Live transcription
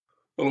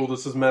Hello,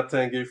 this is Matt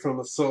Tanguay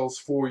from Sales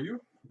for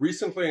You.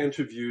 Recently, I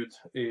interviewed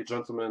a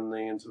gentleman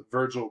named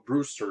Virgil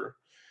Brewster,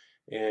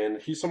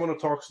 and he's someone who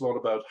talks a lot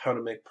about how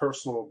to make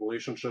personal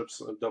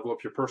relationships and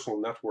develop your personal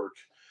network.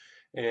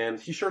 And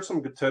he shared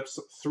some good tips,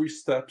 3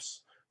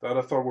 steps that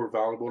I thought were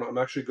valuable, and I'm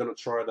actually going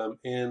to try them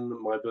in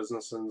my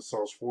business in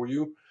Sales for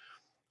You.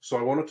 So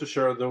I wanted to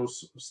share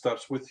those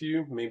steps with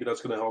you. Maybe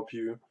that's going to help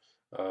you.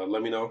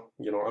 Let me know.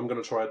 I'm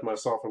going to try it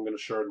myself. I'm going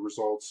to share the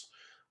results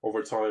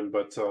over time,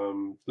 but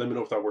let me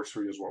know if that works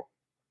for you as well.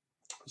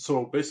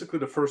 So basically,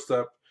 the first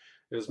step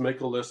is make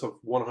a list of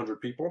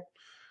 100 people.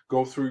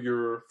 Go through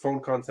your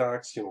phone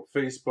contacts,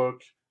 Facebook,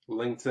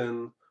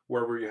 LinkedIn,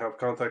 wherever you have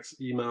contacts,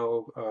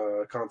 email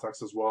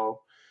contacts as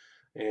well,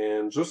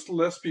 and just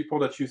list people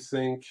that you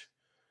think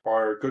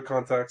are good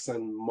contacts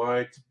and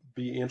might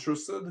be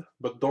interested,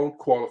 but don't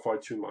qualify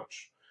too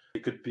much.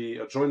 It could be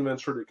a joint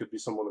venture. It could be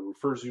someone who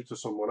refers you to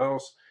someone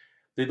else.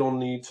 They don't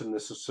need to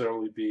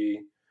necessarily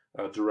be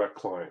a direct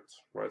client,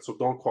 right? So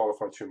don't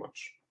qualify too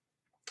much.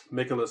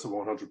 Make a list of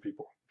 100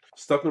 people.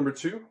 Step number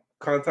 2,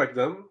 contact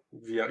them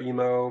via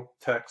email,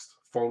 text,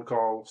 phone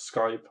call,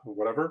 Skype,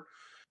 whatever,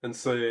 and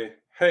say,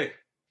 hey,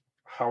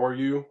 how are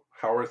you?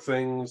 How are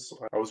things?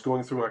 I was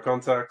going through my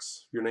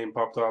contacts, your name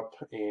popped up,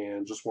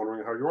 and just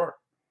wondering how you are.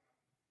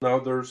 Now,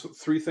 there's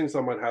 3 things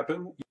that might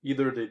happen.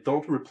 Either they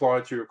don't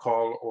reply to your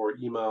call or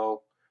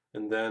email,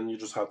 and then you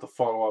just have to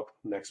follow up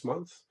next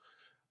month.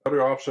 The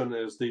other option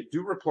is they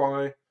do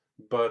reply,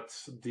 but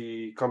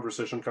the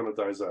conversation kind of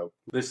dies out.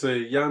 They say,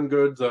 yeah, I'm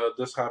good,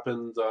 this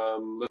happened,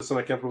 listen,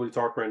 I can't really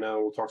talk right now,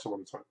 we'll talk some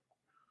other time.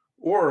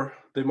 Or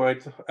they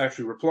might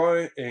actually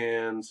reply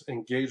and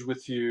engage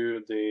with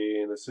you.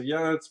 They say,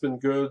 yeah, it's been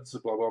good,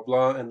 blah, blah,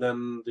 blah. And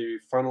then they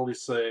finally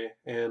say,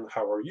 and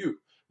how are you?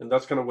 And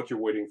that's kind of what you're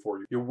waiting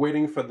for. You're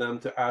waiting for them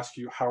to ask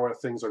you how are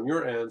things on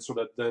your end so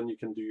that then you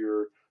can do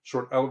your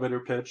short elevator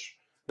pitch.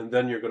 And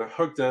then you're going to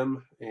hug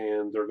them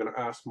and they're going to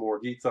ask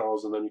more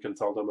details. And then you can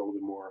tell them a little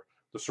bit more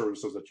the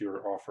services that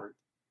you're offering.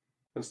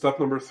 And step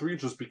number 3,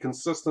 just be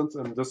consistent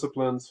and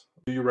disciplined.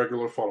 Do your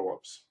regular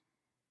follow-ups.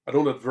 I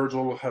know that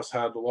Virgil has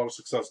had a lot of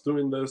success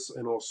doing this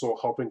and also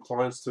helping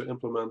clients to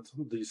implement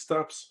these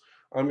steps.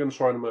 I'm going to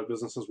try it in my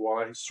business as well.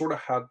 I sort of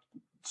had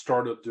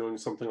started doing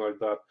something like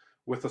that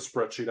with a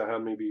spreadsheet. I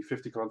had maybe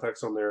 50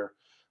 contacts on there,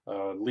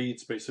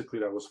 leads basically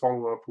that I was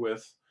following up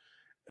with.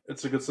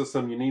 It's a good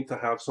system. You need to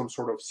have some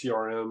sort of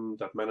CRM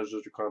that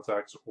manages your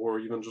contacts, or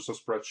even just a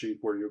spreadsheet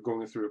where you're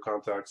going through your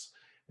contacts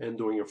and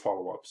doing your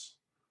follow-ups.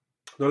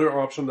 Another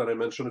option that I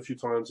mentioned a few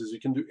times is you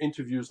can do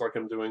interviews like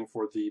I'm doing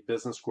for the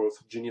Business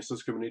Growth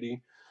Geniuses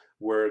community,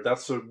 where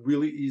that's a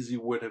really easy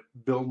way to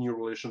build new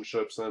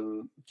relationships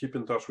and keep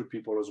in touch with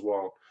people as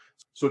well.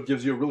 So it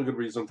gives you a really good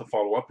reason to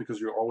follow up because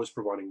you're always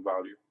providing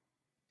value.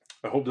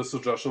 I hope this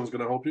suggestion is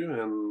going to help you,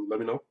 and let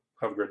me know.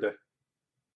 Have a great day.